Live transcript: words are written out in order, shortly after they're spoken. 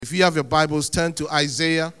If you have your Bibles, turn to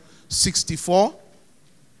Isaiah 64.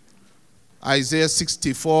 Isaiah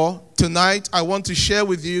 64. Tonight, I want to share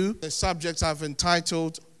with you the subject I've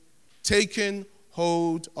entitled, Taking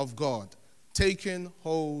Hold of God. Taking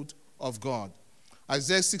Hold of God.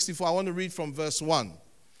 Isaiah 64, I want to read from verse 1.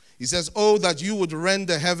 He says, "Oh, that you would rend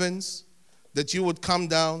the heavens, that you would come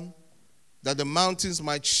down, that the mountains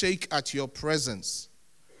might shake at your presence.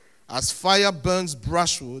 As fire burns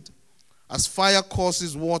brushwood, as fire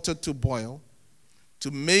causes water to boil, to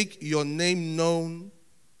make your name known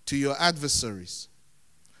to your adversaries,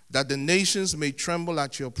 that the nations may tremble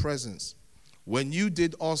at your presence. When you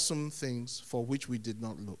did awesome things for which we did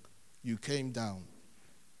not look, you came down.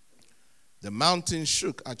 The mountains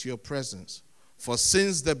shook at your presence. For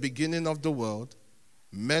since the beginning of the world,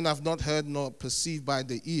 men have not heard nor perceived by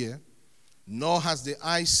the ear, nor has the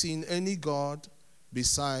eye seen any God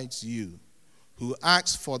besides you, who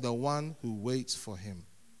acts for the one who waits for him.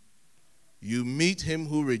 You meet him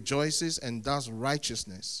who rejoices and does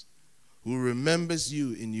righteousness, who remembers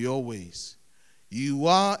you in your ways. You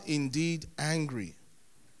are indeed angry,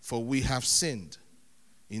 for we have sinned.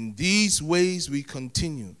 In these ways we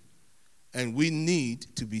continue, and we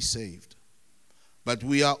need to be saved. But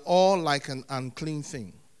we are all like an unclean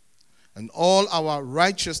thing, and all our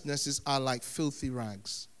righteousnesses are like filthy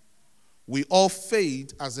rags. We all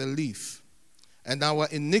fade as a leaf, and our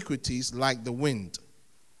iniquities, like the wind,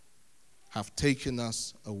 have taken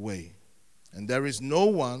us away. And there is no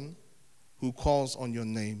one who calls on your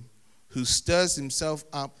name, who stirs himself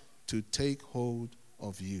up to take hold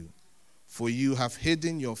of you. For you have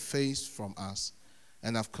hidden your face from us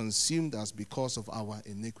and have consumed us because of our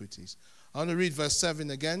iniquities." I want to read verse 7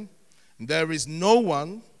 again. "There is no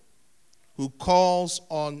one who calls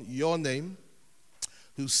on your name,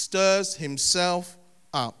 who stirs himself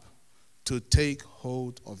up to take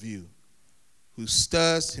hold of you." Who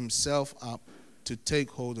stirs himself up to take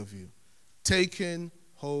hold of you. Taking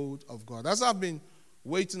hold of God. As I've been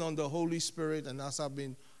waiting on the Holy Spirit and as I've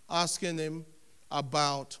been asking him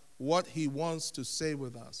about what he wants to say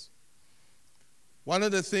with us, one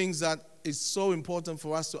of the things that is so important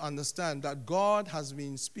for us to understand, that God has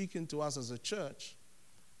been speaking to us as a church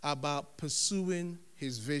about pursuing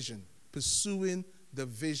his vision, pursuing the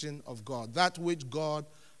vision of God, that which God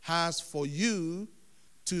has for you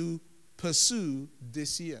to pursue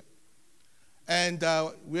this year. And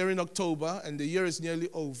we're in October, and the year is nearly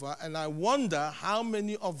over, and I wonder how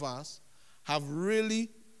many of us have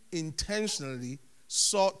really intentionally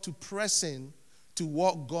sought to press in to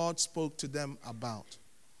what God spoke to them about.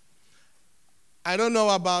 I don't know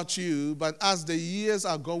about you, but as the years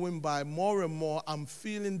are going by, more and more, I'm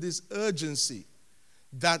feeling this urgency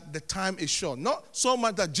that the time is short. Not so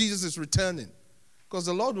much that Jesus is returning, because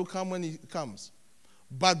the Lord will come when he comes,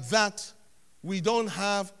 but that we don't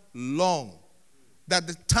have long. That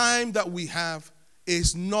the time that we have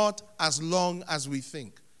is not as long as we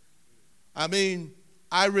think. I mean,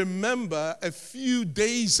 I remember a few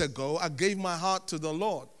days ago, I gave my heart to the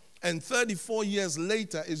Lord, and 34 years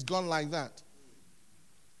later, it's gone like that.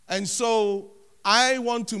 And so I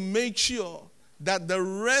want to make sure that the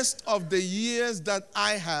rest of the years that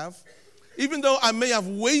I have, even though I may have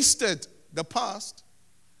wasted the past,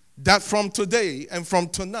 that from today and from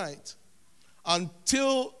tonight,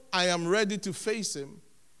 until I am ready to face him,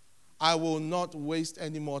 I will not waste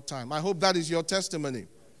any more time. I hope that is your testimony.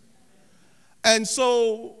 And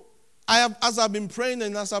so, as I've been praying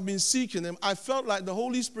and as I've been seeking him, I felt like the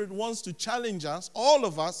Holy Spirit wants to challenge us, all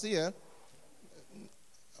of us here.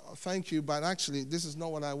 Thank you, but actually, this is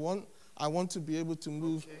not what I want. I want to be able to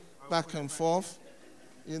move back and forth,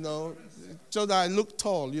 so that I look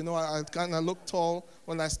tall. I kind of look tall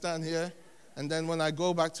when I stand here, and then when I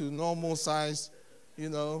go back to normal size,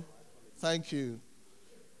 thank you.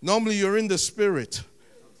 Normally, you're in the spirit.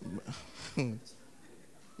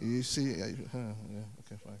 You see?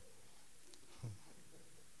 Okay, fine.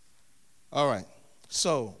 All right.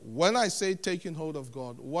 So, when I say taking hold of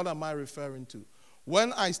God, what am I referring to?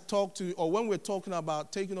 When I talk to, or when we're talking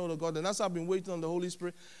about taking hold of God, and that's I've been waiting on the Holy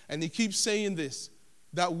Spirit, and he keeps saying this,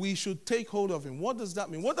 that we should take hold of him. What does that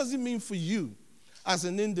mean? What does it mean for you as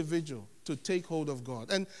an individual to take hold of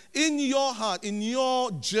God? And in your heart, in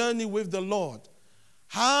your journey with the Lord,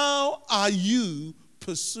 how are you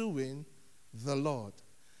pursuing the Lord?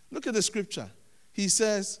 Look at the scripture. He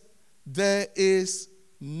says, there is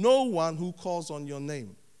no one who calls on your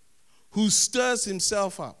name, who stirs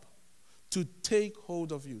himself up to take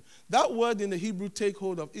hold of you. That word in the Hebrew, take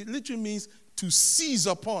hold of, it literally means to seize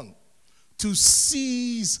upon. To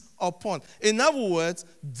seize upon. In other words,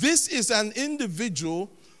 this is an individual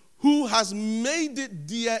who has made it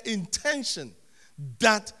their intention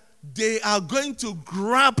that they are going to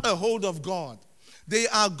grab a hold of God. They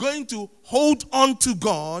are going to hold on to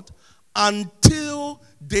God until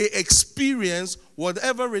they experience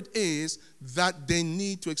whatever it is that they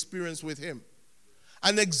need to experience with him.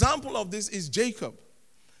 An example of this is Jacob.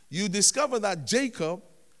 You discover that Jacob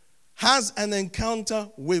has an encounter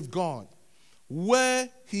with God where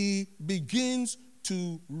he begins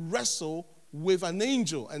to wrestle with an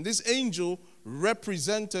angel, and this angel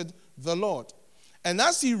represented the Lord. And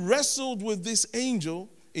as he wrestled with this angel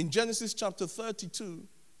in Genesis chapter 32,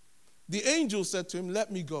 the angel said to him,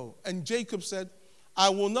 "Let me go." And Jacob said, "I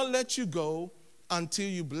will not let you go until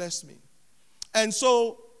you bless me." And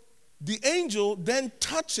so the angel then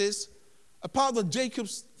touches a part of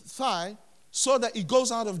Jacob's thigh so that it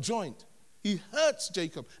goes out of joint. He hurts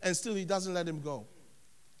Jacob, and still he doesn't let him go.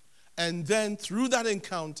 And then through that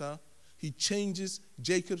encounter, he changes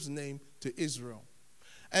Jacob's name to Israel.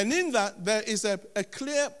 And in that, there is a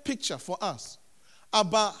clear picture for us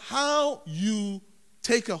about how you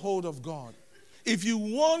take a hold of God. If you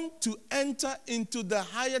want to enter into the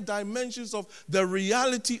higher dimensions of the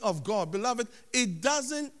reality of God, beloved, it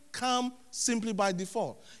doesn't come simply by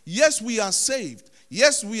default. Yes, we are saved.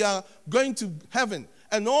 Yes, we are going to heaven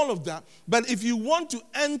and all of that. But if you want to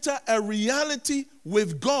enter a reality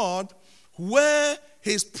with God where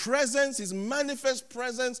his presence, his manifest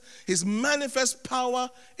power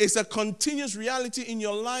is a continuous reality in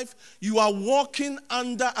your life, you are walking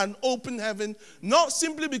under an open heaven, not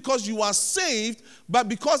simply because you are saved, but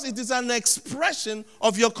because it is an expression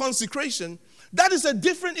of your consecration. That is a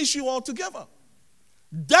different issue altogether.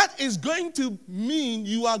 That is going to mean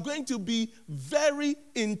you are going to be very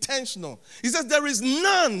intentional. He says there is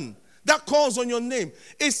none that calls on your name.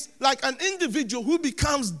 It's like an individual who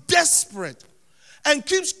becomes desperate and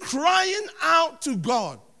keeps crying out to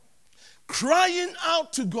God, crying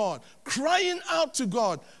out to God, crying out to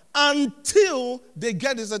God until they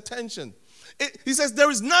get his attention. He says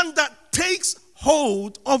there is none that takes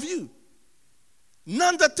hold of you.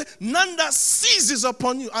 None that seizes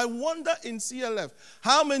upon you. I wonder in CLF,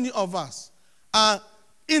 how many of us are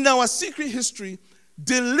in our secret history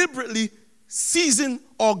deliberately seizing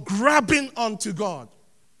or grabbing onto God?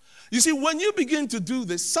 You see, when you begin to do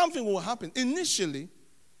this, something will happen. Initially,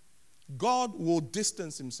 God will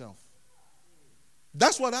distance himself.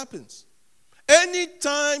 That's what happens.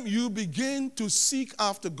 Anytime you begin to seek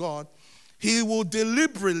after God, he will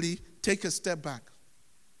deliberately take a step back.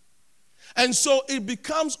 And so it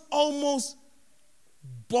becomes almost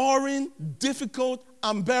boring, difficult,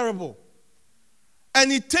 unbearable. And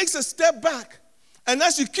he takes a step back. And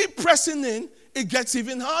as you keep pressing in, it gets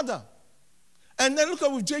even harder. And then look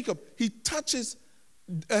at with Jacob. He touches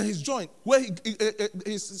his joint,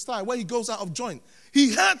 his thigh, where he goes out of joint.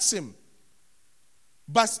 He hurts him.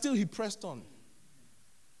 But still he pressed on.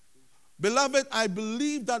 Beloved, I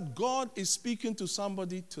believe that God is speaking to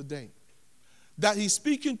somebody today. That he's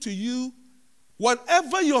speaking to you,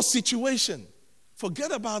 whatever your situation,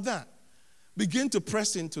 forget about that. Begin to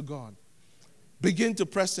press into God. Begin to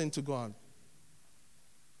press into God.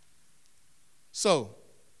 So,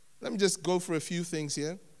 let me just go for a few things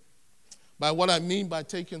here by what I mean by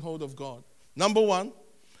taking hold of God. Number one,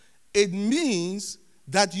 it means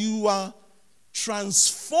that you are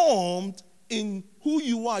transformed in who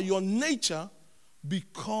you are, your nature,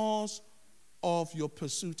 because of your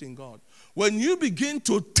pursuit in God. When you begin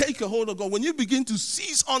to take a hold of God, when you begin to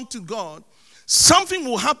seize onto God, something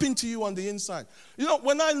will happen to you on the inside. You know,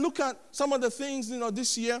 when I look at some of the things,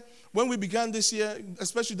 this year, when we began this year,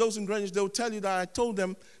 especially those in Greenwich, they will tell you that I told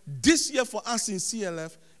them, this year for us in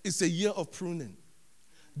CLF is a year of pruning.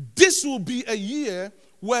 This will be a year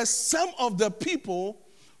where some of the people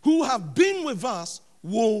who have been with us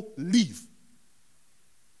will leave.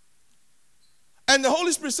 And the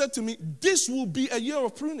Holy Spirit said to me, this will be a year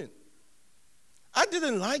of pruning. I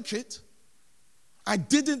didn't like it. I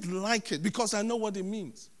didn't like it because I know what it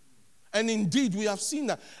means. And indeed, we have seen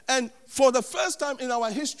that. And for the first time in our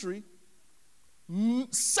history,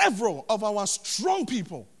 several of our strong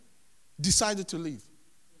people decided to leave.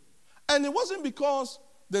 And it wasn't because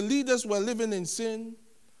the leaders were living in sin,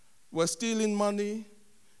 were stealing money.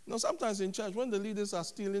 Sometimes in church, when the leaders are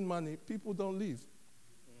stealing money, people don't leave.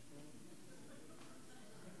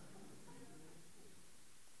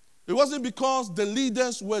 It wasn't because the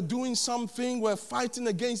leaders were doing something, were fighting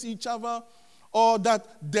against each other, or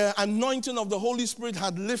that the anointing of the Holy Spirit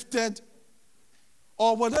had lifted,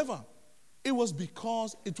 or whatever. It was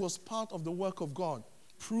because it was part of the work of God,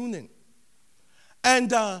 pruning.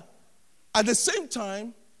 And at the same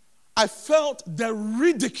time, I felt the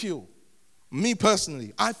ridicule, me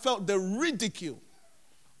personally, I felt the ridicule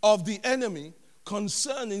of the enemy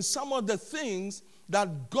concerning some of the things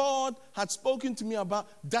that God had spoken to me about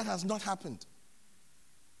that has not happened.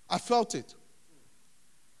 I felt it.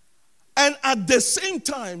 And at the same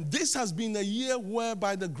time, this has been a year where,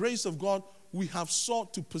 by the grace of God, we have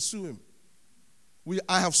sought to pursue him.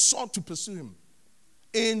 I have sought to pursue him.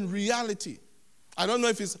 In reality, I don't know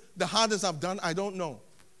if it's the hardest I've done, I don't know.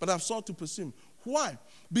 But I've sought to pursue him. Why?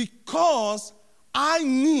 Because I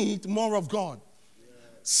need more of God.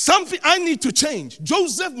 Something I need to change.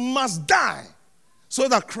 Joseph must die so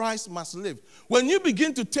that Christ must live. When you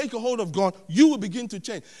begin to take a hold of God, you will begin to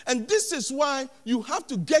change. And this is why you have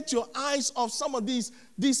to get your eyes off some of these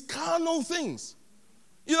carnal things.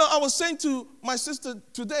 You know, I was saying to my sister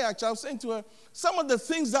today, actually, I was saying to her, some of the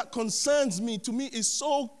things that concerns me, to me, is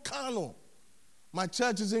so carnal. My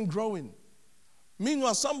church isn't growing.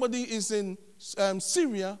 Meanwhile, somebody is in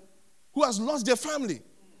Syria who has lost their family.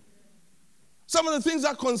 Some of the things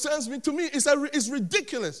that concerns me, to me, is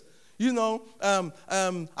ridiculous. You know,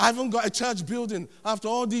 I haven't got a church building after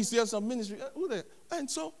all these years of ministry. And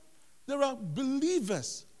so there are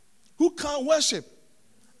believers who can't worship,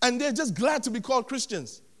 and they're just glad to be called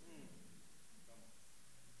Christians.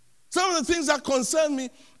 Some of the things that concern me,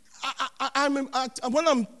 when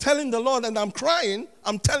I'm telling the Lord and I'm crying,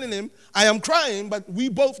 I'm telling him I am crying, but we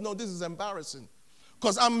both know this is embarrassing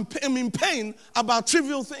because I'm in pain about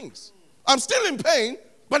trivial things. I'm still in pain,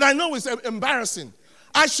 but I know it's embarrassing.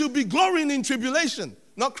 I should be glorying in tribulation,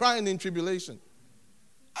 not crying in tribulation.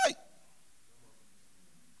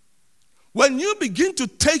 When you begin to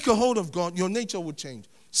take a hold of God, your nature will change.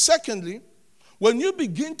 Secondly, when you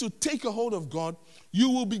begin to take a hold of God, you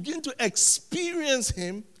will begin to experience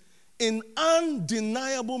him in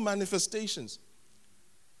undeniable manifestations.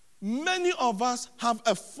 Many of us have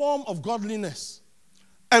a form of godliness,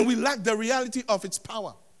 and we lack the reality of its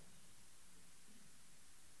power.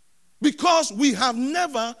 Because we have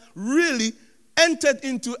never really entered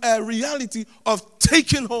into a reality of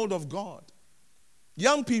taking hold of God.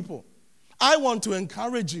 Young people, I want to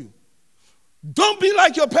encourage you. Don't be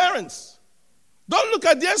like your parents. Don't look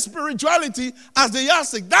at their spirituality as the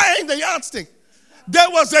yardstick. That ain't the yardstick. There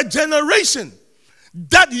was a generation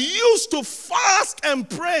that used to fast and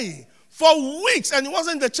pray for weeks, and it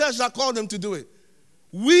wasn't the church that called them to do it.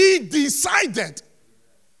 We decided.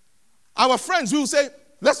 Our friends, we will say,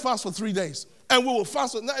 let's fast for 3 days. And we will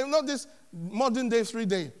fast for, not this modern day 3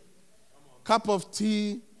 day. Cup of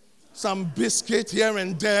tea, some biscuit here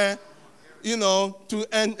and there, you know,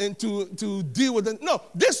 to deal with it. No,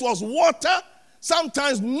 this was water,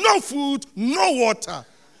 sometimes no food, no water.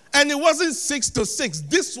 And it wasn't 6 to 6.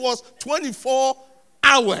 This was 24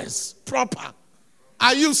 hours proper.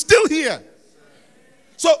 Are you still here?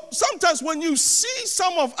 So sometimes when you see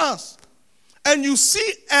some of us, and you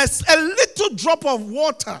see as a little drop of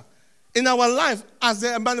water in our life as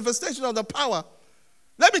a manifestation of the power,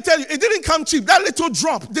 let me tell you, it didn't come cheap. That little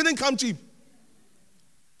drop didn't come cheap.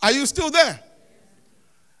 Are you still there?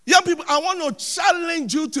 Young people, I want to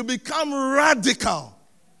challenge you to become radical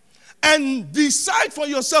and decide for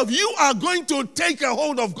yourself. You are going to take a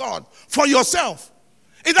hold of God for yourself.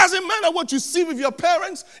 It doesn't matter what you see with your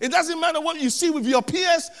parents. It doesn't matter what you see with your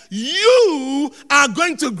peers. You are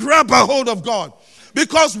going to grab a hold of God.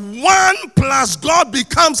 Because 1 plus God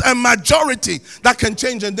becomes a majority that can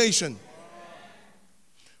change a nation.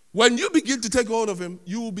 When you begin to take hold of him,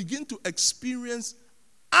 you will begin to experience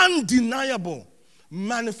undeniable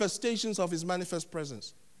manifestations of his manifest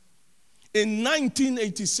presence. In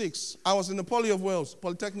 1986, I was in the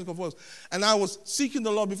Polytechnic of Wales, and I was seeking the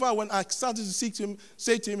Lord. Before I went, I started to seek him,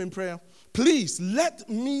 say to him in prayer, please let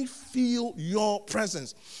me feel your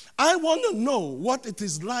presence. I want to know what it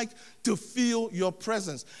is like to feel your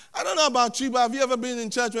presence. I don't know about you, but have you ever been in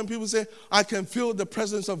church when people say, I can feel the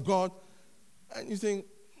presence of God? And you think,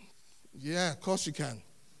 yeah, of course you can.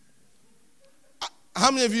 How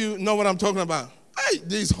many of you know what I'm talking about? Hey,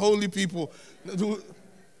 these holy people.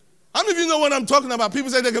 How many of you know what I'm talking about? People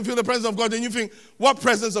say they can feel the presence of God, and you think, what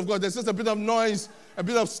presence of God? There's just a bit of noise, a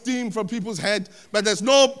bit of steam from people's head, but there's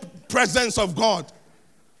no presence of God.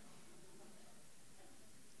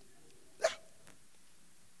 Yeah.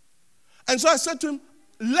 And so I said to him,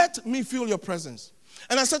 let me feel your presence.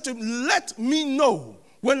 And I said to him, let me know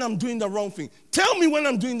when I'm doing the wrong thing. Tell me when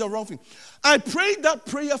I'm doing the wrong thing. I prayed that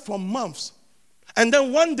prayer for months. And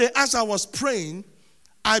then one day as I was praying,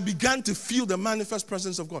 I began to feel the manifest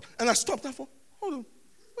presence of God. And I stopped that for, hold on,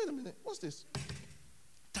 wait a minute, what's this?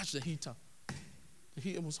 Touch the heater. The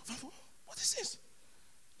heater was, what is this?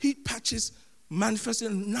 Heat patches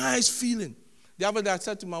manifesting, nice feeling. The other day I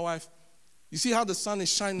said to my wife, you see how the sun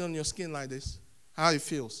is shining on your skin like this? How it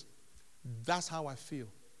feels. That's how I feel.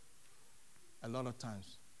 a lot of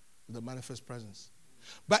times with the manifest presence.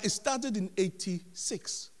 But it started in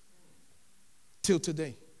 86 till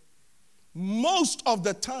today. Most of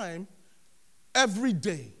the time, every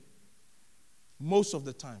day, most of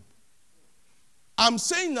the time. I'm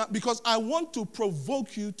saying that because I want to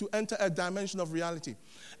provoke you to enter a dimension of reality.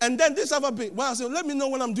 And then this other bit, well, I said, let me know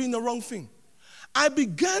when I'm doing the wrong thing. I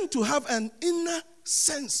began to have an inner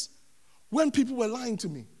sense when people were lying to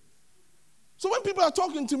me. So when people are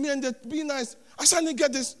talking to me and they're being nice, I suddenly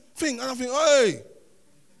get this thing, and I think, hey,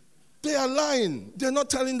 they are lying. They're not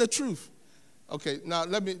telling the truth. Okay, now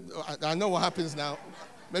I know what happens now.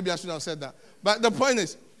 Maybe I shouldn't have said that. But the point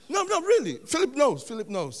is, no, really. Philip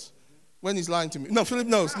knows when he's lying to me. No, Philip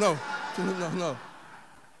knows. No, Philip knows, no.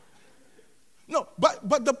 No,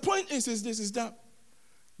 but the point is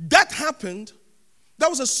that happened. That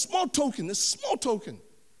was a small token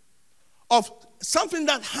of something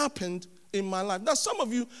that happened in my life. Now, some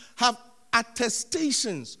of you have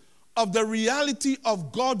attestations of the reality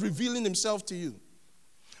of God revealing himself to you.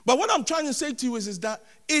 But what I'm trying to say to you is that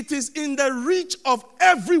it is in the reach of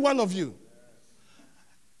every one of you.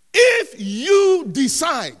 If you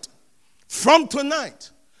decide from tonight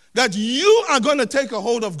that you are going to take a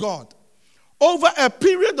hold of God over a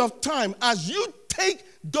period of time, as you take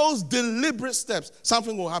those deliberate steps,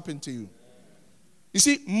 something will happen to you. You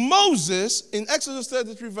see, Moses, in Exodus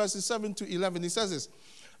 33, verses 7 to 11, he says this.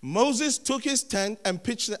 Moses took his tent and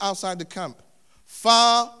pitched it outside the camp,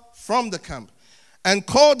 far from the camp, and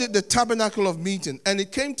called it the tabernacle of meeting. And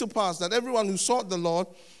it came to pass that everyone who sought the Lord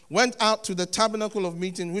went out to the tabernacle of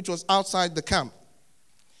meeting, which was outside the camp.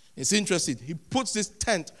 It's interesting. He puts this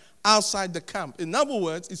tent outside the camp. In other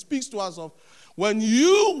words, it speaks to us of when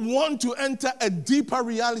you want to enter a deeper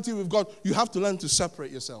reality with God, you have to learn to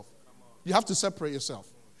separate yourself. You have to separate yourself.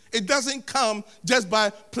 It doesn't come just by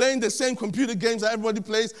playing the same computer games that everybody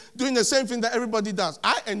plays, doing the same thing that everybody does.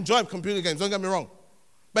 I enjoy computer games, don't get me wrong.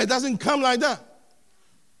 But it doesn't come like that.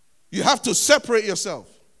 You have to separate yourself.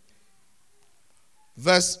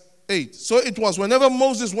 Verse 8. So it was whenever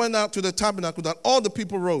Moses went out to the tabernacle that all the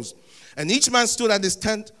people rose. And each man stood at his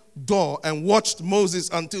tent door and watched Moses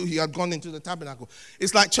until he had gone into the tabernacle.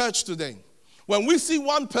 It's like church today. When we see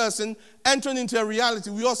one person entering into a reality,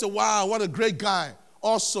 we all say, wow, what a great guy.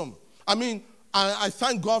 Awesome. I mean, I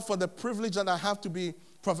thank God for the privilege that I have to be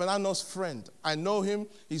Prophet Arnold's friend. I know him.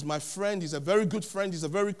 He's my friend. He's a very good friend. He's a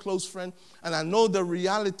very close friend. And I know the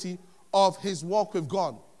reality of his walk with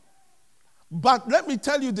God. But let me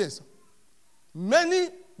tell you this. Many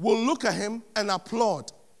will look at him and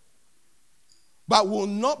applaud, but will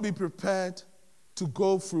not be prepared to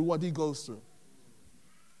go through what he goes through.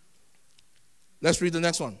 Let's read the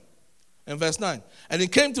next one. In verse 9. And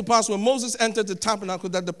it came to pass when Moses entered the tabernacle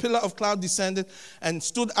that the pillar of cloud descended and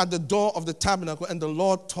stood at the door of the tabernacle, and the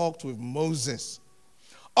Lord talked with Moses.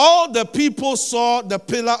 All the people saw the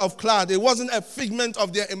pillar of cloud. It wasn't a figment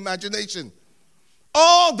of their imagination.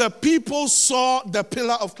 All the people saw the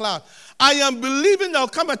pillar of cloud. I am believing there will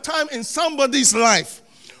come a time in somebody's life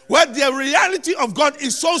where the reality of God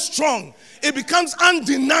is so strong, it becomes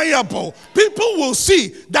undeniable. People will see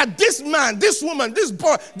that this man, this woman, this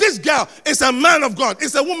boy, this girl is a man of God,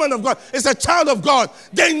 is a woman of God, is a child of God.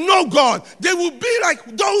 They know God. They will be like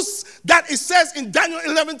those that it says in Daniel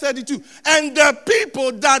 11:32. And the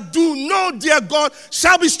people that do know their God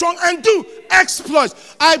shall be strong and do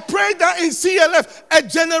exploits. I pray that in CLF, a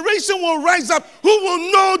generation will rise up who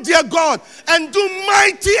will know their God and do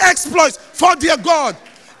mighty exploits for their God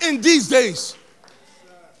in these days.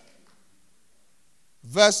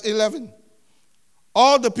 Verse 11.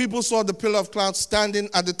 All the people saw the pillar of cloud standing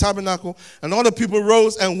at the tabernacle, and all the people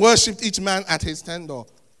rose and worshipped each man at his tent door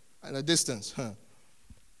at a distance.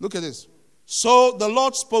 Look at this. So the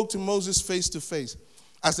Lord spoke to Moses face to face,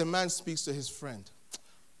 as a man speaks to his friend.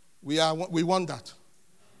 We want that.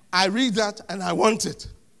 I read that and I want it.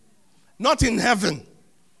 Not in heaven.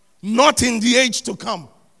 Not in the age to come.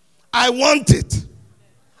 I want it.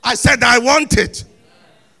 I said I want it.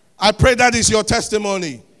 I pray that is your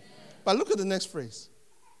testimony. But look at the next phrase.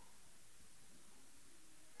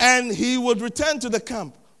 And he would return to the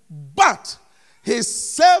camp. But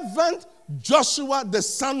his servant Joshua, the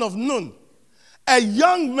son of Nun, a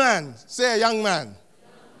young man, say a young man,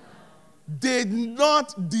 did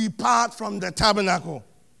not depart from the tabernacle.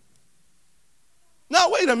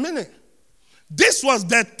 Now, wait a minute. This was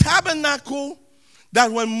the tabernacle that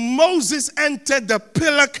when Moses entered, the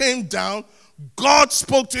pillar came down. God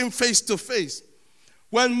spoke to him face to face.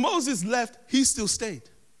 When Moses left, he still stayed.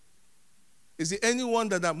 Is it any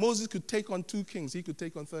wonder that Moses could take on 2 kings? He could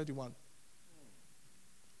take on 31.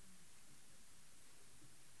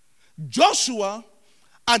 Joshua,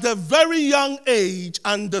 at a very young age,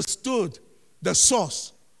 understood the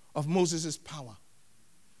source of Moses' power.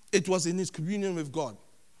 It was in his communion with God.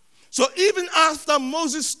 So even after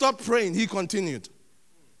Moses stopped praying, he continued.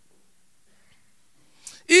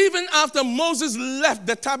 Even after Moses left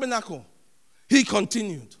the tabernacle, he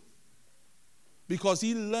continued. Because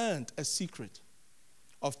he learned a secret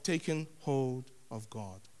of taking hold of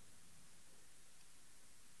God.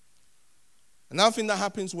 Another thing that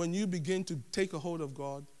happens when you begin to take a hold of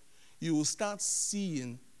God, you will start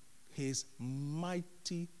seeing his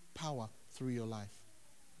mighty power through your life.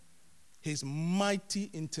 His mighty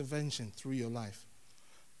intervention through your life.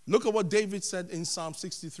 Look at what David said in Psalm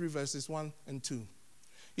 63 verses 1 and 2.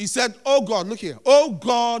 He said, oh God, look here. Oh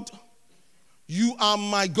God, you are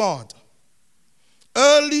my God.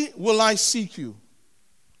 Early will I seek you.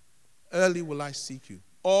 Early will I seek you.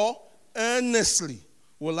 Or earnestly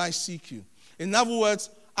will I seek you. In other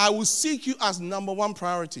words, I will seek you as number one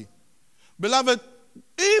priority. Beloved,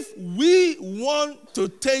 if we want to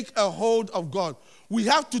take a hold of God, we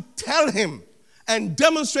have to tell him and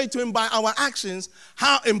demonstrate to him by our actions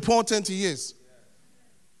how important he is.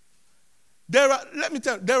 Let me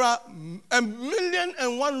tell you, there are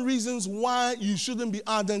 1,000,001 reasons why you shouldn't be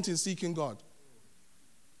ardent in seeking God.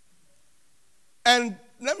 And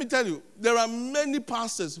let me tell you, there are many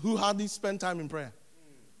pastors who hardly spend time in prayer.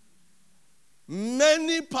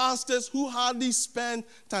 Many pastors who hardly spend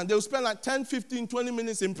time. They'll spend like 10, 15, 20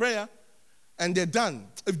 minutes in prayer and they're done.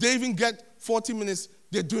 If they even get 40 minutes,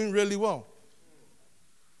 they're doing really well.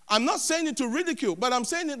 I'm not saying it to ridicule, but I'm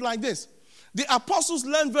saying it like this. The apostles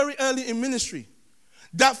learned very early in ministry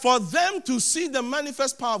that for them to see the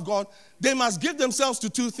manifest power of God, they must give themselves to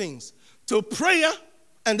two things: to prayer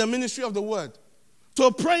and the ministry of the word.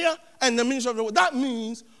 To prayer and the ministry of the word. That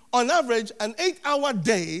means, on average, an 8-hour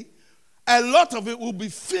day, a lot of it will be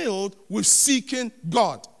filled with seeking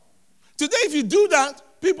God. Today, if you do that,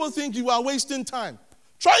 people think you are wasting time.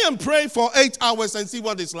 Try and pray for 8 hours and see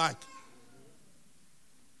what it's like.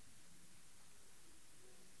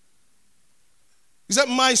 He said,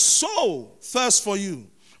 my soul thirsts for you.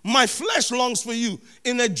 My flesh longs for you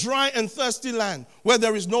in a dry and thirsty land where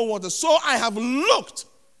there is no water. So I have looked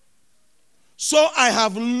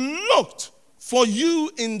for you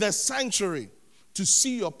in the sanctuary to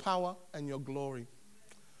see your power and your glory.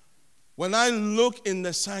 When I look in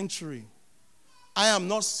the sanctuary, I am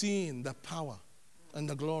not seeing the power and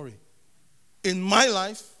the glory in my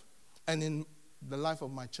life and in the life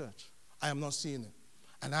of my church. I am not seeing it.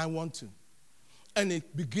 And I want to. And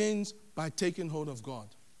it begins by taking hold of God.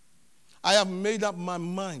 I have made up my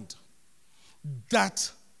mind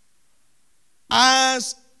that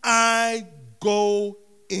as I go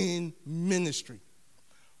in ministry,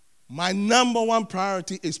 my number one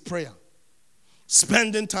priority is prayer.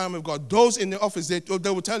 Spending time with God. Those in the office, they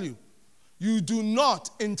will tell you, you do not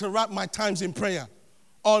interrupt my times in prayer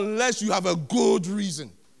unless you have a good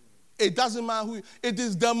reason. It doesn't matter who. It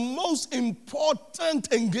is the most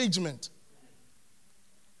important engagement.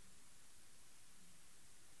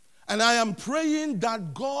 And I am praying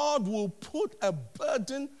that God will put a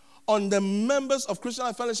burden on the members of Christian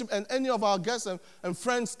Life Fellowship and any of our guests and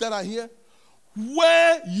friends that are here,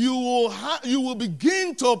 where you will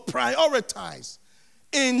begin to prioritize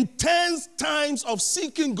intense times of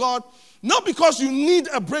seeking God, not because you need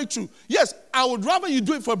a breakthrough. Yes, I would rather you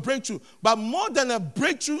do it for a breakthrough, but more than a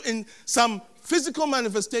breakthrough in some physical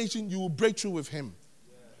manifestation, you will break through with him.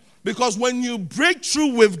 Because when you break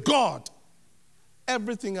through with God,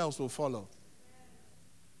 everything else will follow.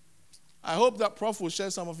 I hope that Prof will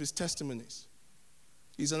share some of his testimonies.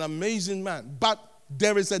 He's an amazing man. But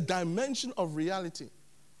there is a dimension of reality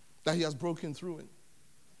that he has broken through in.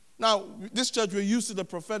 Now, this church, we're used to the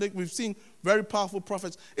prophetic. We've seen very powerful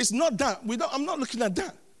prophets. It's not that. I'm not looking at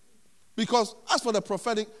that. Because as for the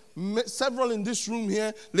prophetic, several in this room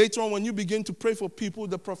here, later on when you begin to pray for people,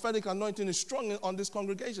 the prophetic anointing is strong on this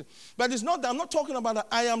congregation. But it's not that. I'm not talking about that.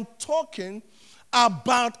 I am talking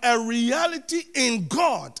about a reality in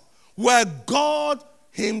God where God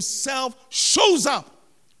himself shows up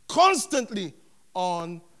constantly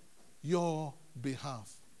on your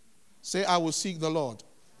behalf. Say, I will seek the Lord.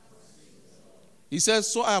 He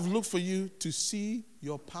says, so I have looked for you to see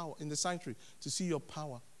your power in the sanctuary, to see your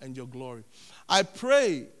power and your glory. I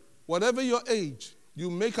pray, whatever your age, you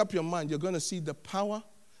make up your mind, you're going to see the power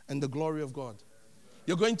and the glory of God.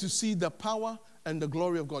 You're going to see the power and the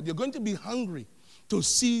glory of God. You're going to be hungry to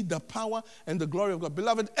see the power and the glory of God.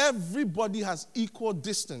 Beloved, everybody has equal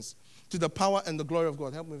distance to the power and the glory of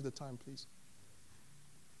God. Help me with the time, please.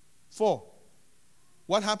 4,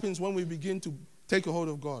 what happens when we begin to take a hold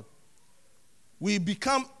of God? We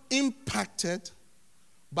become impacted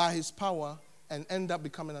by his power and end up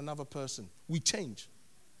becoming another person. We change.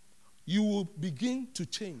 You will begin to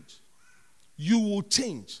change. You will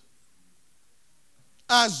change.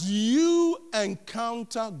 As you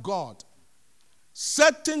encounter God,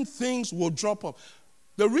 certain things will drop off.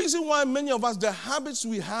 The reason why many of us, the habits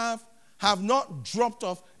we have not dropped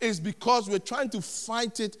off is because we're trying to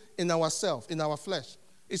fight it in ourselves, in our flesh.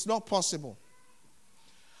 It's not possible.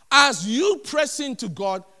 As you press into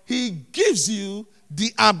God, he gives you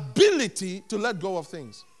the ability to let go of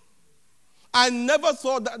things. I never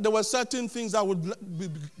thought that there were certain things that would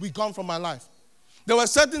be gone from my life. There were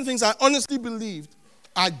certain things I honestly believed.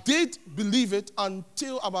 I did believe it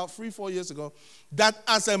until about 3-4 years ago, that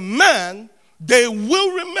as a man, they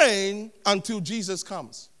will remain until Jesus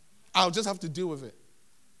comes. I'll just have to deal with it.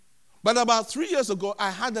 But about 3 years ago,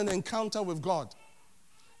 I had an encounter with God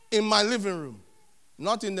in my living room,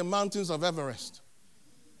 not in the mountains of Everest,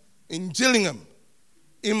 in Gillingham,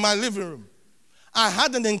 in my living room. I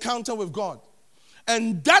had an encounter with God.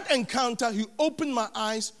 And that encounter, he opened my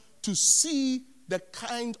eyes to see the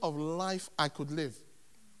kind of life I could live.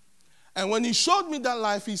 And when he showed me that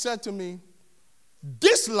life, he said to me,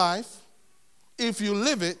 this life, if you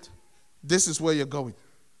live it, this is where you're going.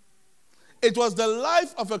 It was the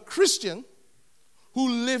life of a Christian who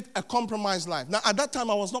lived a compromised life. Now, at that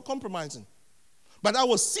time, I was not compromising, but I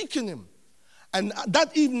was seeking him. And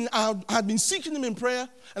that evening, I had been seeking him in prayer,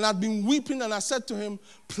 and I'd been weeping, and I said to him,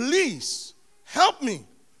 please help me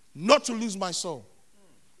not to lose my soul.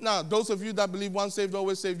 Now, those of you that believe once saved,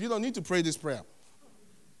 always saved, you don't need to pray this prayer.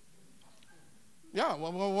 Yeah,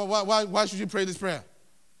 why should you pray this prayer?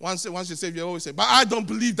 Once you're saved, you're always saved. But I don't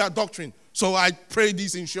believe that doctrine, so I pray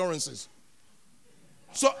these insurances.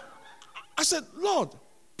 So I said, Lord,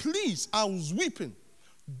 please, I was weeping.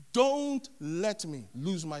 Don't let me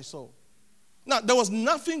lose my soul. Now, there was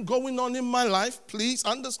nothing going on in my life, please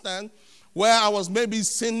understand, where I was maybe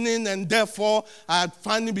sinning and therefore I had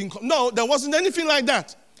finally been... No, there wasn't anything like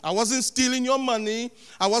that. I wasn't stealing your money.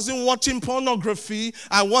 I wasn't watching pornography.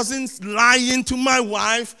 I wasn't lying to my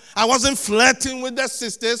wife. I wasn't flirting with their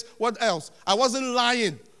sisters. What else? I wasn't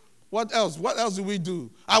lying. What else? What else do we do?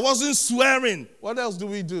 I wasn't swearing. What else do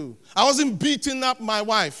we do? I wasn't beating up my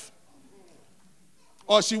wife.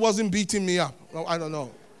 Or she wasn't beating me up. No, I don't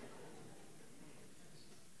know.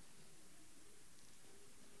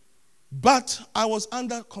 But I was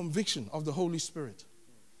under conviction of the Holy Spirit.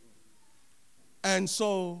 And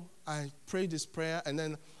so I prayed this prayer, and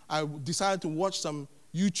then I decided to watch some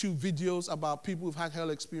YouTube videos about people who've had hell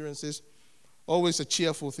experiences. Always a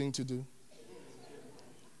cheerful thing to do.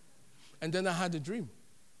 And then I had a dream,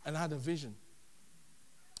 and I had a vision.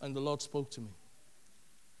 And the Lord spoke to me.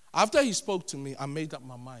 After he spoke to me, I made up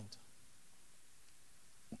my mind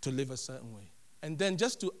to live a certain way. And then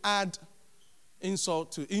just to add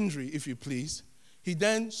insult to injury, if you please, he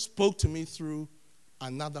then spoke to me through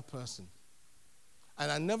another person.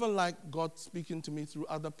 And I never liked God speaking to me through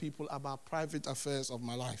other people about private affairs of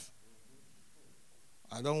my life.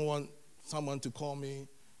 I don't want someone to call me,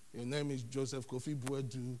 your name is Joseph Kofi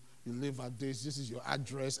Buedu, you live at this is your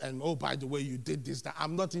address, and oh, by the way, you did this, that.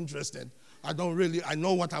 I'm not interested. I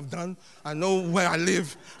know what I've done. I know where I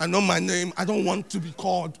live. I know my name. I don't want to be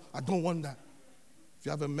called. I don't want that. If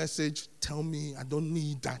you have a message, tell me. I don't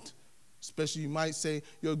need that. Especially you might say,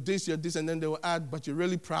 you're this, and then they will add, but you're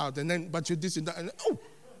really proud, and then, but you're this and that, and oh.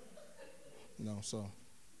 No, so.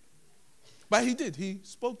 But he did. He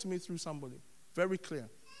spoke to me through somebody, very clear.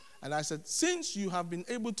 And I said, since you have been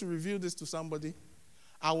able to reveal this to somebody,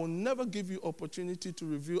 I will never give you opportunity to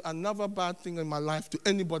reveal another bad thing in my life to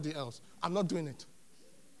anybody else. I'm not doing it.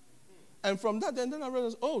 And from that, and then I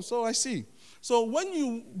realized, oh, so I see. So when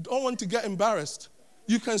you don't want to get embarrassed,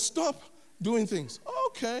 you can stop doing things.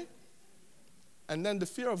 Okay. And then the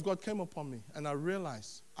fear of God came upon me, and I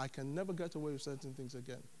realized I can never get away with certain things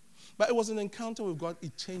again. But it was an encounter with God.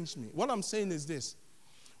 It changed me. What I'm saying is this.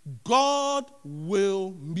 God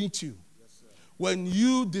will meet you when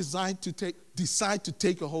you decide to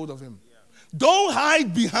take a hold of him. Yeah. Don't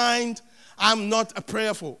hide behind, I'm not a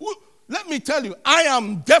prayerful. Let me tell you, I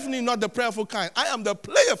am definitely not the prayerful kind. I am the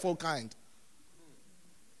playerful kind.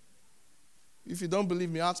 If you don't believe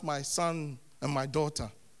me, ask my son and my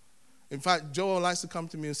daughter. In fact, Joel likes to come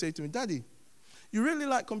to me and say to me, Daddy, you really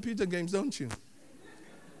like computer games, don't you?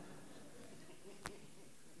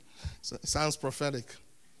 So it sounds prophetic.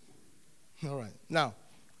 All right. Now,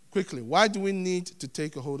 quickly, why do we need to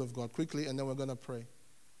take a hold of God? Quickly, and then we're going to pray.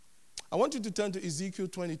 I want you to turn to Ezekiel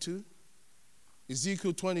 22.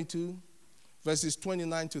 Ezekiel 22, verses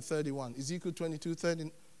 29 to 31. Ezekiel 22,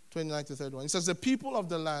 29 to 31. It says, the people of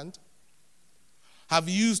the land have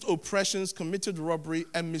used oppressions, committed robbery,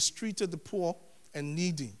 and mistreated the poor and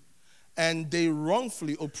needy. And they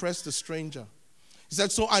wrongfully oppressed the stranger. He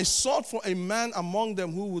said, so I sought for a man among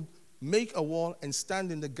them who would make a wall and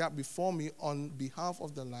stand in the gap before me on behalf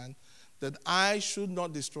of the land, that I should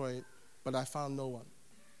not destroy it, but I found no one.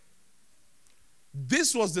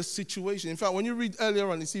 This was the situation. In fact, when you read earlier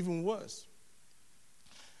on, it's even worse.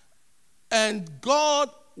 And God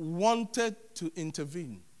wanted to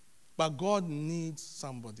intervene, but God needs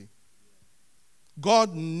somebody.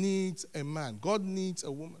 God needs a man. God needs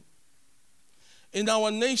a woman. In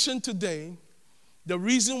our nation today, the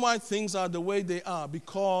reason why things are the way they are,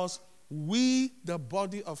 because we, the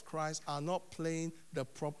body of Christ, are not playing the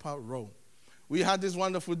proper role. We had this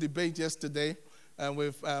wonderful debate yesterday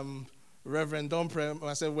with Reverend Domprem.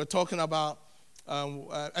 I said we're talking about,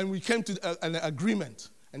 and we came to an agreement.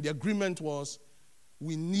 And the agreement was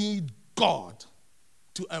we need God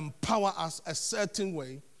to empower us a certain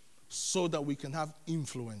way so that we can have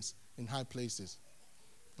influence in high places.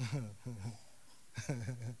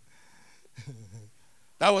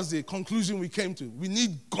 That was the conclusion we came to. We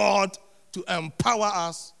need God to empower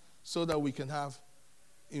us so that we can have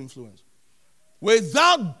influence.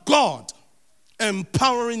 Without God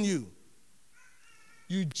empowering you,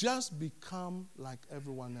 you just become like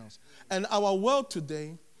everyone else. And our world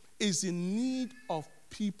today is in need of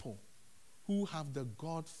people who have the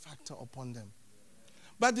God factor upon them.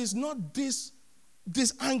 But it's not this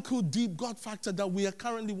ankle deep God factor that we are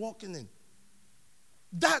currently walking in.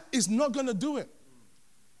 That is not going to do it.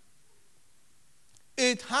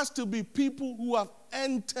 It has to be people who have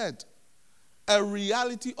entered a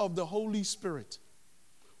reality of the Holy Spirit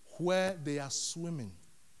where they are swimming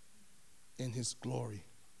in His glory.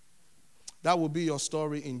 That will be your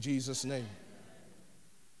story in Jesus' name.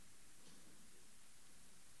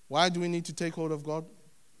 Why do we need to take hold of God?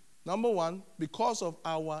 Number one, because of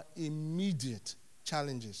our immediate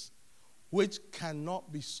challenges, which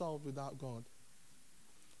cannot be solved without God.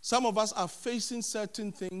 Some of us are facing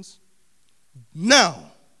certain things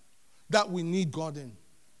now that we need God in.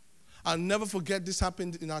 I'll never forget this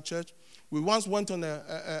happened in our church. We once went on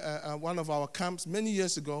one of our camps many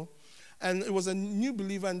years ago, and it was a new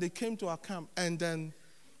believer, and they came to our camp. And then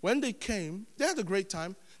when they came, they had a great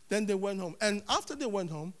time. Then they went home. And after they went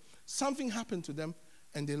home, something happened to them,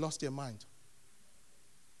 and they lost their mind.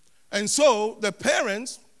 And so the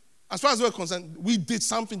parents, as far as we're concerned, we did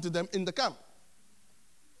something to them in the camp.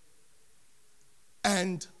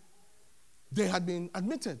 And they had been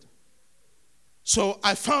admitted. So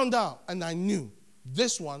I found out, and I knew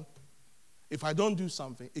this one, if I don't do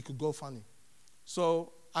something, it could go funny.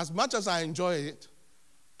 So as much as I enjoy it,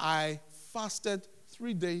 I fasted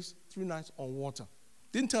 3 days, 3 nights on water.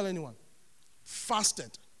 Didn't tell anyone.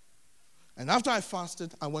 Fasted. And after I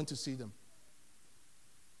fasted, I went to see them.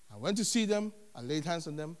 I went to see them, I laid hands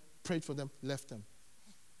on them, prayed for them, left them.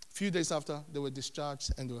 A few days after, they were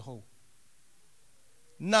discharged and they were whole.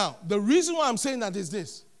 Now, the reason why I'm saying that is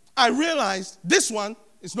this. I realized this one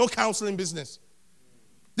is no counseling business.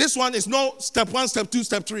 This one is no step 1, step 2,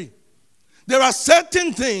 step 3. There are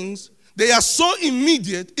certain things, they are so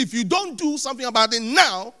immediate, if you don't do something about it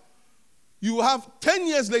now, you will have 10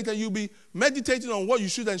 years later, you'll be meditating on what you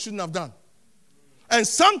should and shouldn't have done. And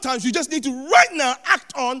sometimes you just need to right now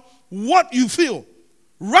act on what you feel.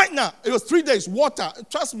 Right now. It was 3 days, water.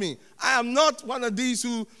 Trust me, I am not one of these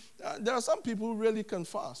who, there are some people who really can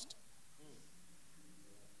fast.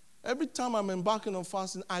 Every time I'm embarking on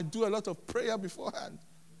fasting, I do a lot of prayer beforehand.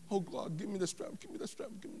 Oh God, give me the strength, give me the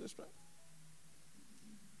strength, give me the strength.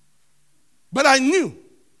 But I knew.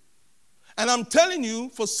 And I'm telling you,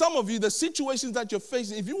 for some of you, the situations that you're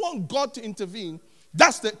facing, if you want God to intervene,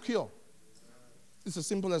 that's the cure. It's as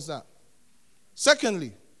simple as that.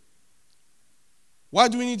 Secondly, why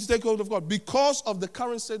do we need to take hold of God? Because of the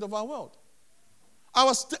current state of our world.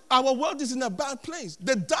 Our world is in a bad place.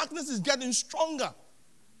 The darkness is getting stronger.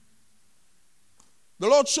 The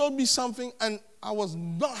Lord showed me something, and I was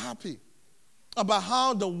not happy about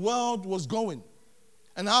how the world was going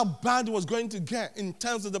and how bad it was going to get in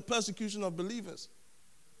terms of the persecution of believers.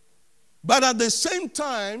 But at the same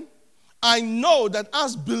time, I know that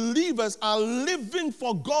as believers are living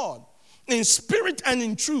for God in spirit and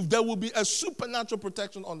in truth, there will be a supernatural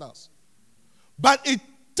protection on us. But it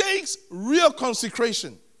takes real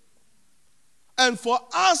consecration. And for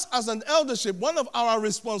us as an eldership, one of our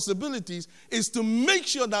responsibilities is to make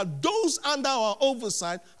sure that those under our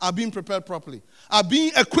oversight are being prepared properly, are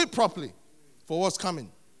being equipped properly for what's coming.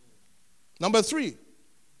 Number 3,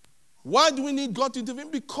 why do we need God to intervene?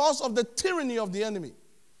 Because of the tyranny of the enemy.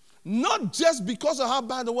 Not just because of how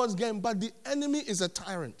bad the world is getting, but the enemy is a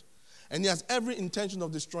tyrant. And he has every intention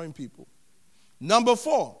of destroying people. Number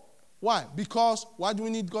 4, why? Why do we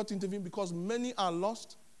need God to intervene? Because many are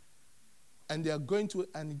lost and they are going to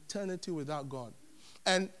an eternity without God.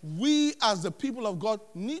 And we as the people of God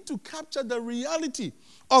need to capture the reality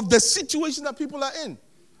of the situation that people are in.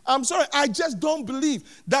 I'm sorry, I just don't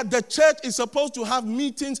believe that the church is supposed to have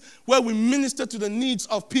meetings where we minister to the needs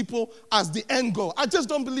of people as the end goal. I just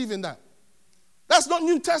don't believe in that. That's not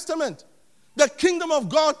New Testament. The kingdom of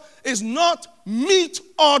God is not meat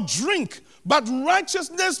or drink, but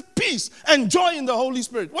righteousness, peace, and joy in the Holy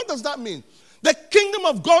Spirit. What does that mean? The kingdom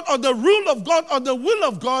of God or the rule of God or the will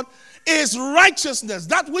of God is righteousness,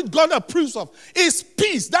 that which God approves of, is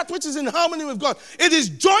peace, that which is in harmony with God. It is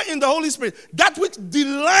joy in the Holy Spirit, that which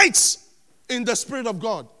delights in the Spirit of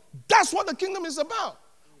God. That's what the kingdom is about.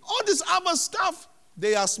 All this other stuff,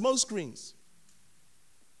 they are smoke screens.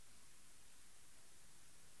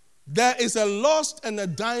 There is a lost and a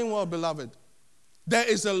dying world, beloved. There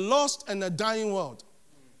is a lost and a dying world.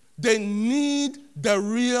 They need the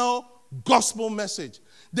real gospel message.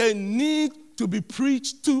 They need to be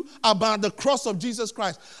preached to about the cross of Jesus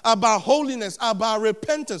Christ, about holiness, about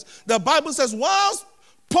repentance. The Bible says, whilst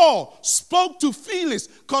Paul spoke to Felix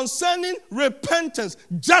concerning repentance,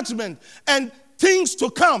 judgment, and things to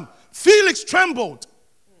come, Felix trembled.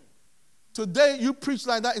 Today, you preach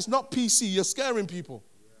like that, it's not PC. You're scaring people.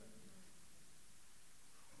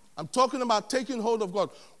 I'm talking about taking hold of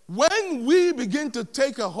God. When we begin to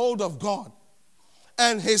take a hold of God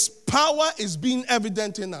and his power is being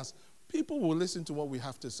evident in us, people will listen to what we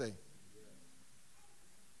have to say.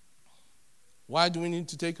 Why do we need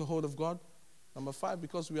to take a hold of God? Number 5,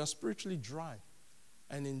 because we are spiritually dry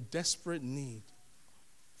and in desperate need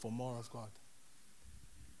for more of God.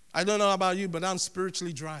 I don't know about you, but I'm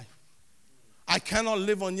spiritually dry. I cannot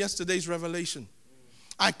live on yesterday's revelation.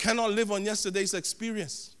 I cannot live on yesterday's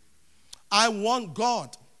experience. I want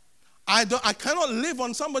God. I cannot live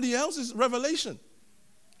on somebody else's revelation,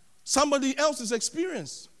 somebody else's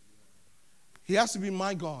experience. He has to be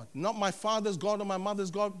my God. Not my father's God or my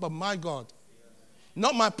mother's God, but my God.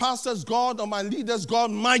 Not my pastor's God or my leader's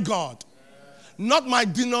God, my God. Not my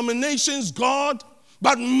denomination's God,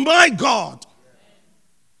 but my God.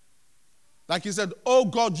 Like he said, oh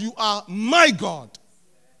God, you are my God.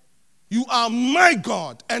 You are my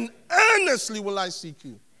God, and earnestly will I seek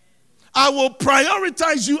you. I will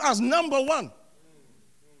prioritize you as number 1.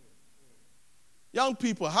 Young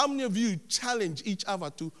people, how many of you challenge each other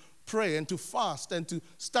to pray and to fast and to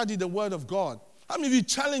study the word of God? How many of you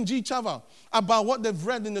challenge each other about what they've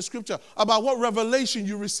read in the scripture, about what revelation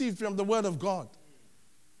you received from the word of God?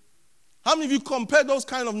 How many of you compare those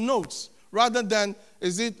kind of notes rather than,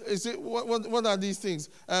 what are these things?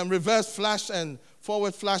 Reverse flash and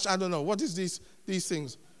forward flash, I don't know. What is these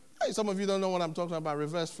things? Hey, some of you don't know what I'm talking about,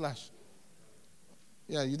 reverse flash.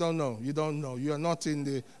 Yeah, you don't know. You don't know. You are not in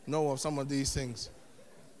the know of some of these things.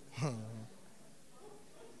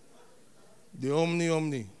 The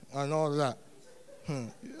omni, and all that.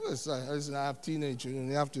 Listen, I have teenage children.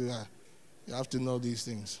 You have to know these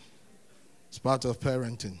things. It's part of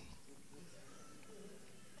parenting.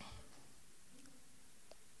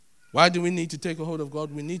 Why do we need to take a hold of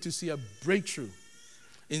God? We need to see a breakthrough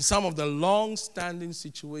in some of the long-standing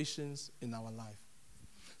situations in our life.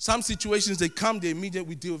 Some situations, they come, they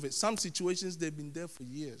immediately deal with it. Some situations, they've been there for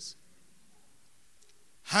years.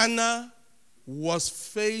 Hannah was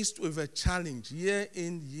faced with a challenge year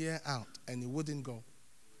in, year out, and it wouldn't go.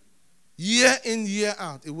 Year in, year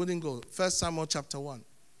out, it wouldn't go. 1 Samuel chapter 1.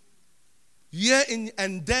 Year in,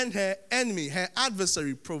 and then her enemy, her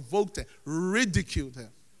adversary, provoked her, ridiculed her.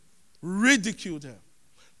 Ridiculed her.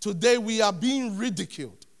 Today we are being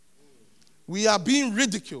ridiculed. We are being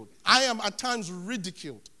ridiculed. I am at times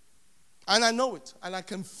ridiculed. And I know it, and I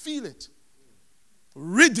can feel it.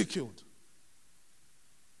 Ridiculed.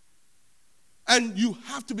 And you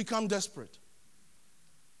have to become desperate.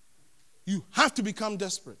 You have to become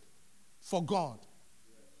desperate for God.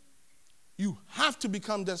 You have to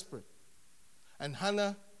become desperate. And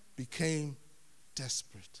Hannah became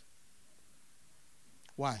desperate.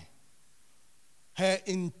 Why? Her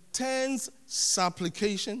intense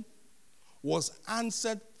supplication was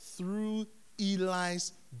answered through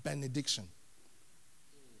Eli's benediction.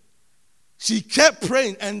 She kept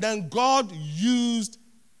praying, and then God used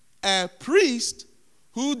a priest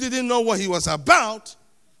who didn't know what he was about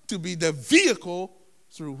to be the vehicle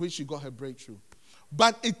through which she got her breakthrough.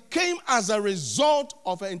 But it came as a result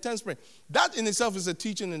of her intense prayer. That in itself is a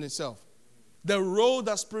teaching in itself. The role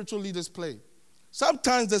that spiritual leaders play.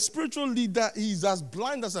 Sometimes the spiritual leader, he's as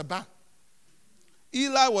blind as a bat.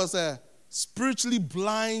 Eli was a spiritually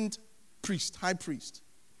blind priest, high priest.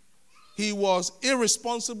 He was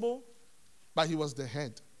irresponsible, but he was the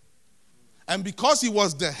head. And because he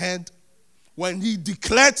was the head, when he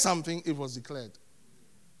declared something, it was declared.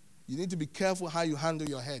 You need to be careful how you handle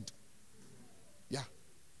your head. Yeah.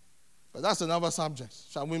 But that's another subject.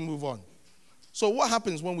 Shall we move on? So what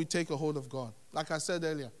happens when we take a hold of God? Like I said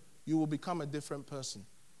earlier, you will become a different person.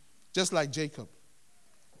 Just like Jacob.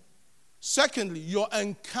 Secondly, your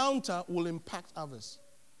encounter will impact others.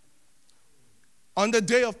 On the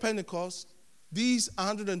day of Pentecost, these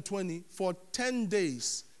 120, for 10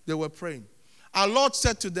 days, they were praying. Our Lord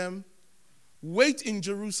said to them, wait in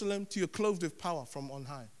Jerusalem till you're clothed with power from on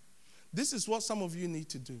high. This is what some of you need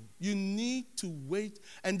to do. You need to wait.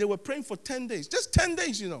 And they were praying for 10 days. Just 10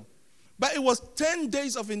 days, But it was 10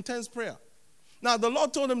 days of intense prayer. Now, the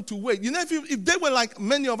Lord told them to wait. If they were like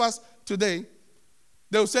many of us today,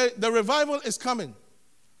 they will say, the revival is coming.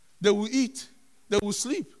 They will eat. They will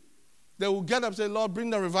sleep. They will get up and say, Lord, bring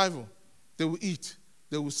the revival. They will eat.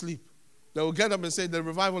 They will sleep. They will get up and say, the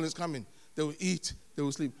revival is coming. They will eat. They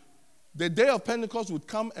will sleep. The day of Pentecost would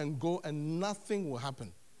come and go and nothing will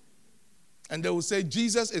happen. And they will say,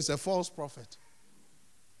 Jesus is a false prophet.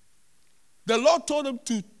 The Lord told them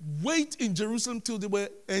to wait in Jerusalem till they were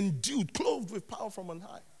endued, clothed with power from on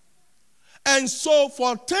high. And so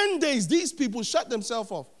for 10 days, these people shut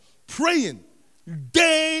themselves off, praying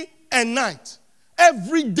day and night,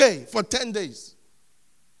 every day for 10 days.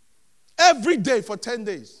 Every day for 10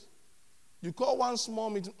 days. You call one small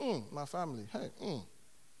meeting, my family, hey,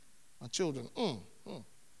 my children, I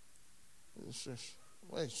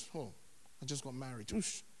just got married.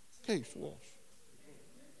 Hey,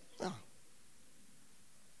 yeah.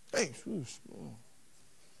 Hey,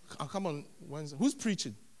 I'll come on Wednesday. Who's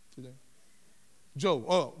preaching today? Joe.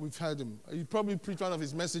 Oh, we've heard him. He probably preached one of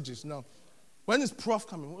his messages. Now, when is Prof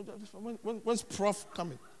coming? When's Prof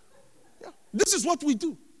coming? Yeah. This is what we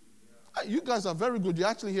do. You guys are very good. You're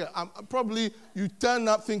actually here. Probably you turned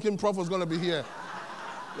up thinking Prof was going to be here.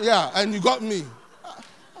 Yeah, and you got me.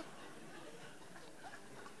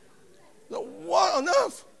 What on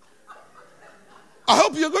earth? I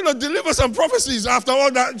hope you're going to deliver some prophecies after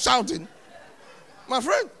all that shouting. My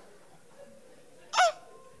friend.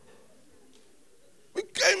 We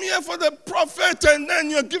came here for the prophet and then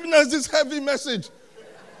you're giving us this heavy message.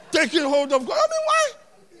 Taking hold of God. I mean, why?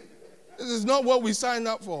 This is not what we signed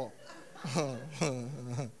up for.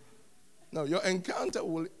 No, your encounter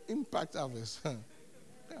will impact others.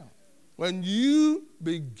 Yeah. When you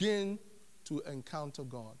begin to encounter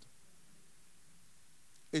God,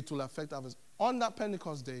 it will affect others. On that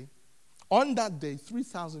Pentecost day,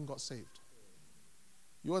 3,000 got saved.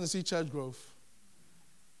 You want to see church growth?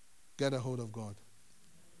 Get a hold of God.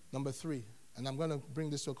 Number 3, and I'm going to bring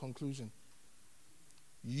this to a conclusion.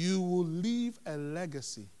 You will leave a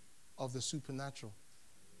legacy of the supernatural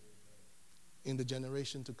in the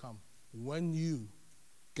generation to come when you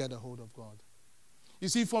get a hold of God. You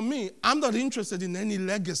see, for me, I'm not interested in any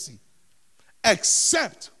legacy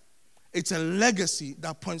except it's a legacy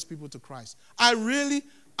that points people to Christ. I really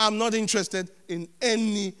am not interested in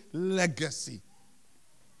any legacy.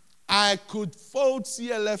 I could fold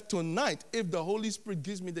CLF tonight if the Holy Spirit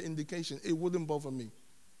gives me the indication. It wouldn't bother me.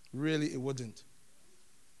 Really, it wouldn't.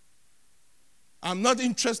 I'm not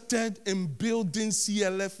interested in building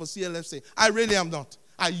CLF for CLF's sake. I really am not.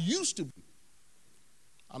 I used to be.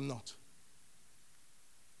 I'm not.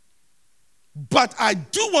 But I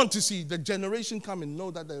do want to see the generation come and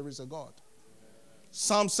know that there is a God.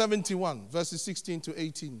 Psalm 71, verses 16 to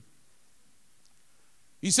 18.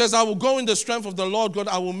 He says, I will go in the strength of the Lord God.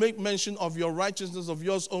 I will make mention of your righteousness, of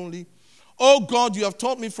yours only. O God, you have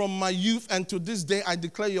taught me from my youth, and to this day I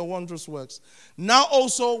declare your wondrous works. Now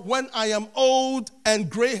also, when I am old and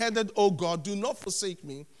gray-headed, O God, do not forsake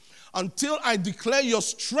me, until I declare your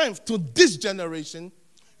strength to this generation,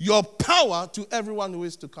 your power to everyone who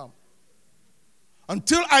is to come.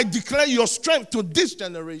 Until I declare your strength to this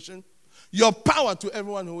generation, your power to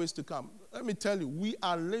everyone who is to come. Let me tell you, we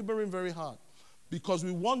are laboring very hard because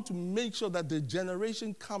we want to make sure that the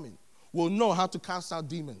generation coming will know how to cast out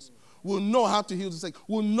demons, will know how to heal the sick,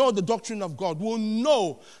 will know the doctrine of God, will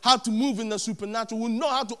know how to move in the supernatural, will know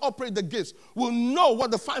how to operate the gifts, will know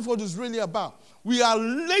what the fivefold is really about. We are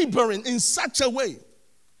laboring in such a way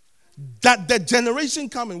that the generation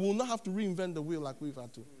coming will not have to reinvent the wheel like we've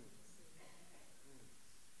had to.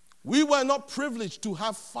 We were not privileged to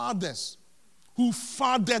have fathers who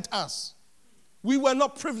fathered us. We were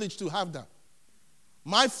not privileged to have that.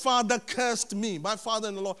 My father cursed me. My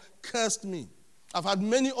father-in-law cursed me. I've had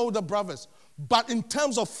many older brothers. But in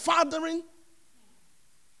terms of fathering,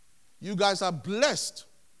 you guys are blessed.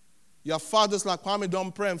 You have fathers like Kwame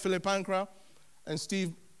Dompre and Philip Ankra and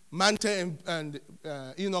Steve Mante and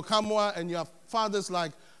Enoch Kamwa, and you have fathers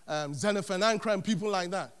like Xenophon Ankara and people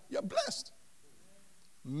like that. You're blessed.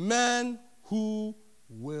 Men who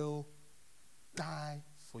will die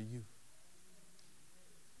for you.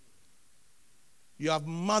 You have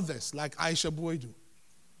mothers like Aisha Boydu,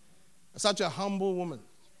 such a humble woman.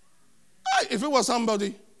 If it was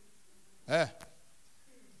somebody, this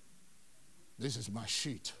is my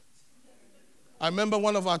sheet. I remember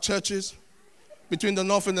one of our churches between the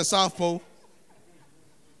North and the South Pole.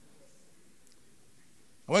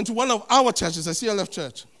 I went to one of our churches, a CLF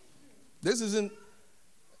church. This isn't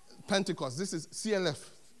Pentecost, this is CLF,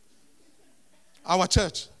 our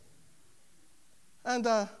church. And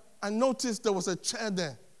I noticed there was a chair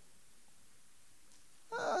there.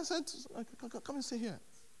 I said, come and sit here.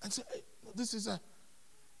 I said, hey, this is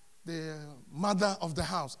the mother of the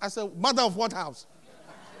house. I said, mother of what house?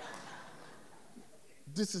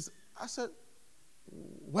 I said,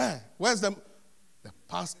 where? Where's the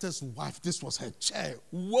pastor's wife? This was her chair.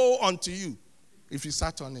 Woe unto you if you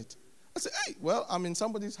sat on it. I said, hey, well, I'm in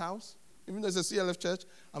somebody's house. Even though it's a CLF church,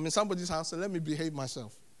 I'm in somebody's house, so let me behave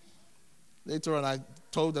myself. Later on, I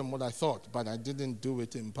told them what I thought, but I didn't do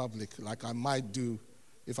it in public like I might do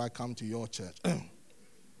if I come to your church.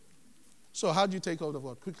 So how do you take hold of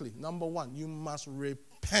God? Quickly. Number one, you must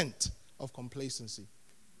repent of complacency.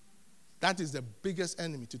 That is the biggest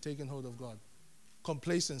enemy to taking hold of God.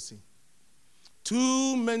 Complacency.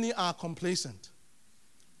 Too many are complacent.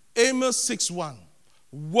 Amos 6:1.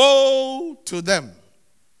 Woe to them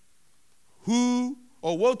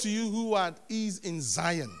woe to you who are at ease in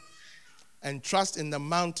Zion and trust in the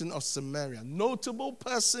mountain of Samaria. Notable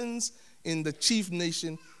persons in the chief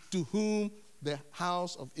nation to whom the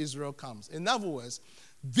house of Israel comes. In other words,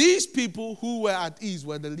 these people who were at ease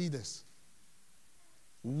were the leaders.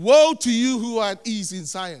 Woe to you who are at ease in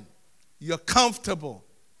Zion. You're comfortable.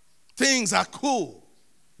 Things are cool.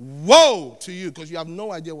 Woe to you because you have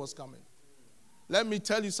no idea what's coming. Let me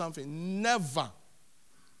tell you something. Never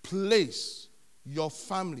place your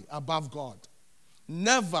family above God.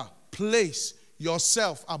 Never place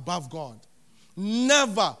yourself above God.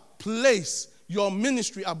 Never place your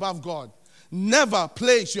ministry above God. Never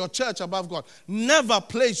place your church above God. Never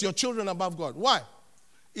place your children above God. Why?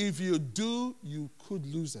 If you do, you could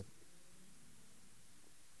lose them.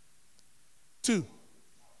 2,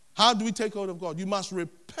 how do we take hold of God? You must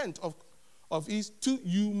repent of ease. 2,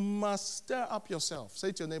 you must stir up yourself.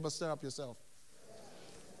 Say to your neighbor, stir up yourself.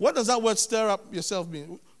 What does that word stir up yourself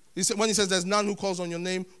mean? When he says there's none who calls on your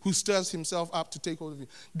name, who stirs himself up to take hold of you.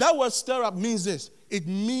 That word stir up means this. It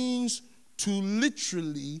means to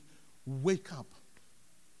literally wake up.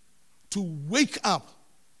 To wake up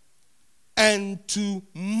and to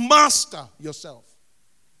master yourself.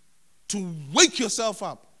 To wake yourself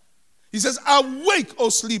up. He says, awake, O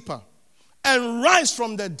sleeper, and rise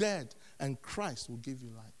from the dead, and Christ will give you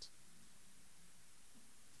light.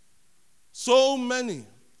 So many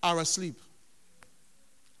are asleep.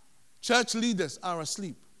 Church leaders are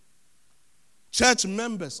asleep. Church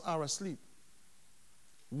members are asleep.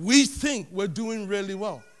 We think we're doing really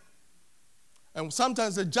well. And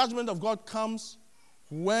sometimes the judgment of God comes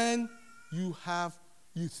when you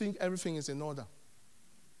think everything is in order.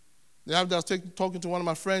 The other day I was talking to one of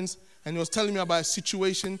my friends, and he was telling me about a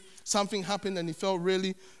situation. Something happened, and it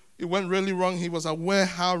went really wrong. He was aware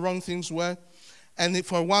how wrong things were. And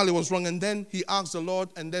for a while it was wrong. And then he asked the Lord,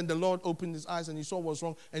 and then the Lord opened his eyes, and he saw what was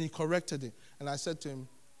wrong, and he corrected it. And I said to him,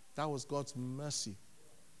 that was God's mercy.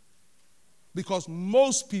 Because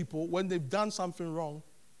most people, when they've done something wrong,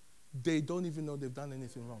 they don't even know they've done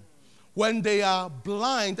anything wrong. When they are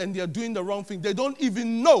blind and they are doing the wrong thing, they don't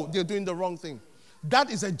even know they're doing the wrong thing.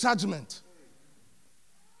 That is a judgment.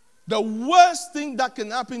 The worst thing that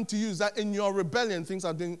can happen to you is that in your rebellion, things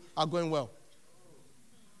are going well.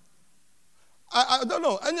 I don't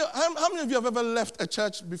know. How many of you have ever left a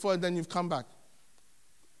church before and then you've come back?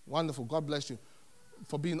 Wonderful. God bless you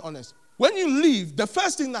for being honest. When you leave, the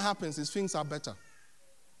first thing that happens is things are better.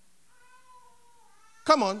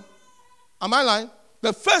 Come on. Am I lying?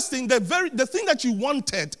 The first thing, the thing that you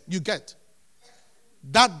wanted, you get.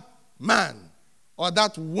 That man or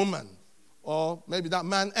that woman, or maybe that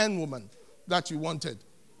man and woman that you wanted,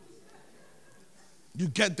 you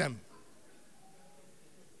get them.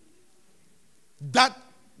 That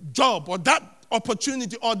job or that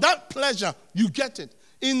opportunity or that pleasure, you get it.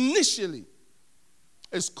 Initially,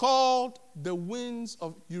 it's called the winds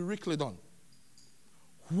of Euroclydon,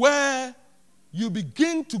 where you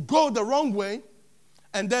begin to go the wrong way,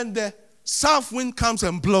 and then the south wind comes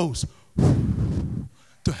and blows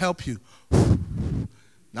to help you.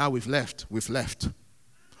 Now we've left.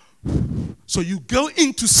 So you go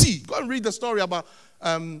in to see. Go and read the story about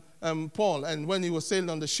Paul and when he was sailing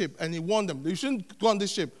on the ship, and he warned them, you shouldn't go on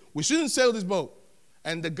this ship. We shouldn't sail this boat.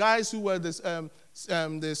 And the guys who were the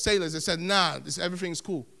sailors, they said, nah, everything's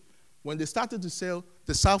cool. When they started to sail,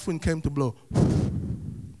 the south wind came to blow.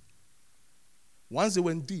 Once they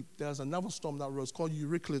went deep, there was another storm that rose called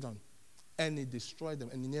Euroclydon. And it destroyed them,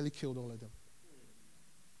 and it nearly killed all of them.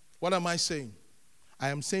 What am I saying? I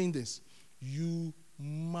am saying this. You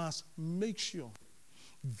must make sure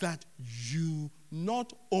that you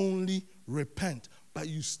not only repent, but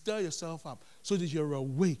you stir yourself up so that you're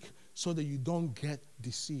awake, so that you don't get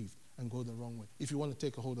deceived and go the wrong way, if you want to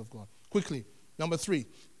take a hold of God. Quickly, number 3,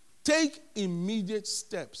 take immediate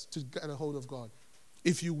steps to get a hold of God.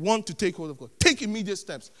 If you want to take hold of God, take immediate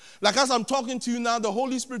steps. Like as I'm talking to you now, the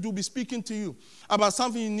Holy Spirit will be speaking to you about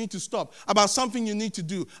something you need to stop, about something you need to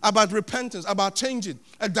do, about repentance, about changing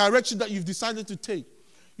a direction that you've decided to take.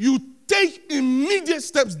 You take immediate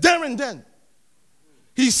steps there and then.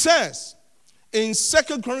 He says in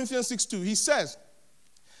 2 Corinthians 6:2, he says,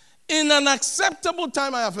 in an acceptable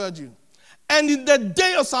time I have heard you, and in the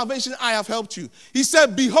day of salvation I have helped you. He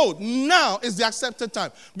said, behold, now is the accepted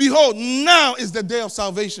time. Behold, now is the day of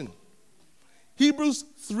salvation. Hebrews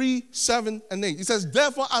 3:7-8. He says,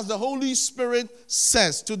 therefore, as the Holy Spirit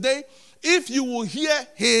says today, if you will hear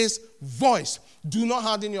his voice, do not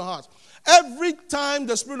harden your heart. Every time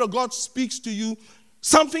the Spirit of God speaks to you,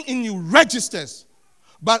 something in you registers.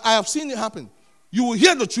 But I have seen it happen. You will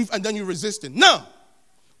hear the truth and then you resist it. Now,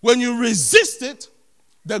 when you resist it,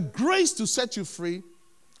 the grace to set you free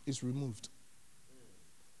is removed.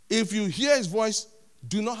 If you hear his voice,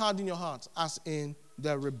 do not harden your heart, as in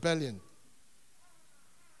the rebellion.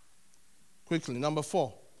 Quickly, number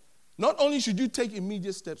 4. Not only should you take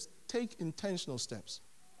immediate steps, take intentional steps.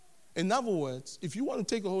 In other words, if you want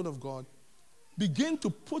to take a hold of God, begin to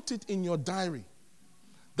put it in your diary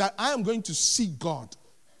that I am going to seek God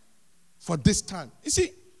for this time. You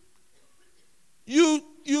see, you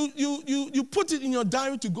put it in your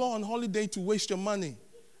diary to go on holiday to waste your money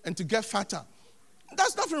and to get fatter.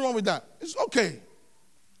 There's nothing wrong with that. It's okay.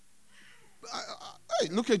 Hey,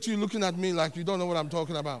 look at you looking at me like you don't know what I'm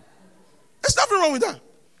talking about. There's nothing wrong with that.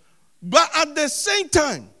 But at the same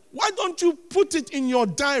time, why don't you put it in your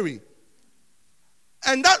diary?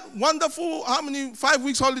 And that wonderful, 5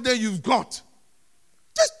 weeks holiday you've got,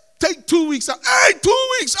 just take 2 weeks out. Hey, 2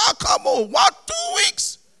 weeks? Oh, come on. What, 2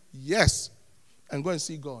 weeks? Yes. And go and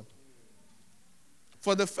see God.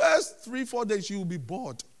 For the first 3-4 days, you will be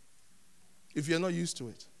bored if you're not used to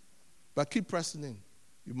it. But keep pressing in.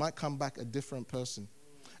 You might come back a different person.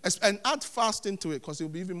 And add fasting to it, because it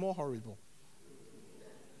will be even more horrible.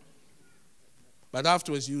 But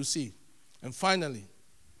afterwards, you will see. And finally,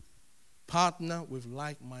 partner with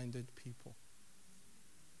like-minded people.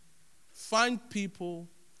 Find people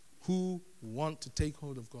who want to take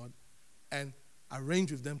hold of God and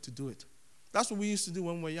arrange with them to do it. That's what we used to do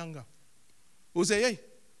when we were younger. We would say, hey,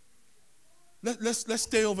 let's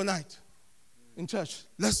stay overnight in church.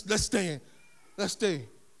 Let's stay in. Let's stay.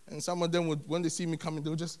 And some of them would, when they see me coming,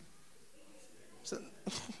 they'll just say,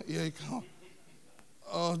 yeah, come on.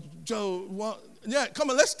 Oh, Joe, what? Yeah, come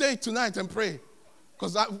on, let's stay tonight and pray.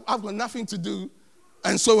 Because I've got nothing to do,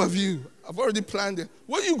 and so have you. I've already planned it.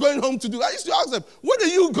 What are you going home to do? I used to ask them, what are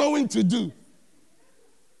you going to do?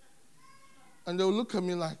 And they'll look at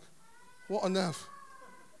me like, what on earth?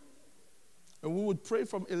 And we would pray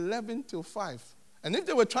from 11 till 5. And if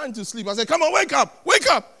they were trying to sleep, I said, come on, wake up, wake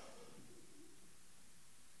up.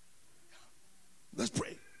 Let's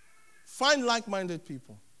pray. Find like-minded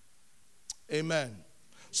people. Amen.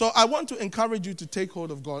 So I want to encourage you to take hold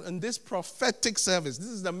of God. And this prophetic service, this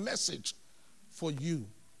is the message for you.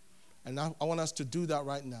 And I want us to do that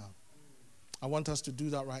right now. I want us to do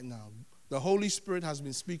that right now. The Holy Spirit has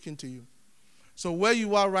been speaking to you. So where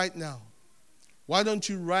you are right now, why don't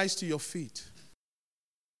you rise to your feet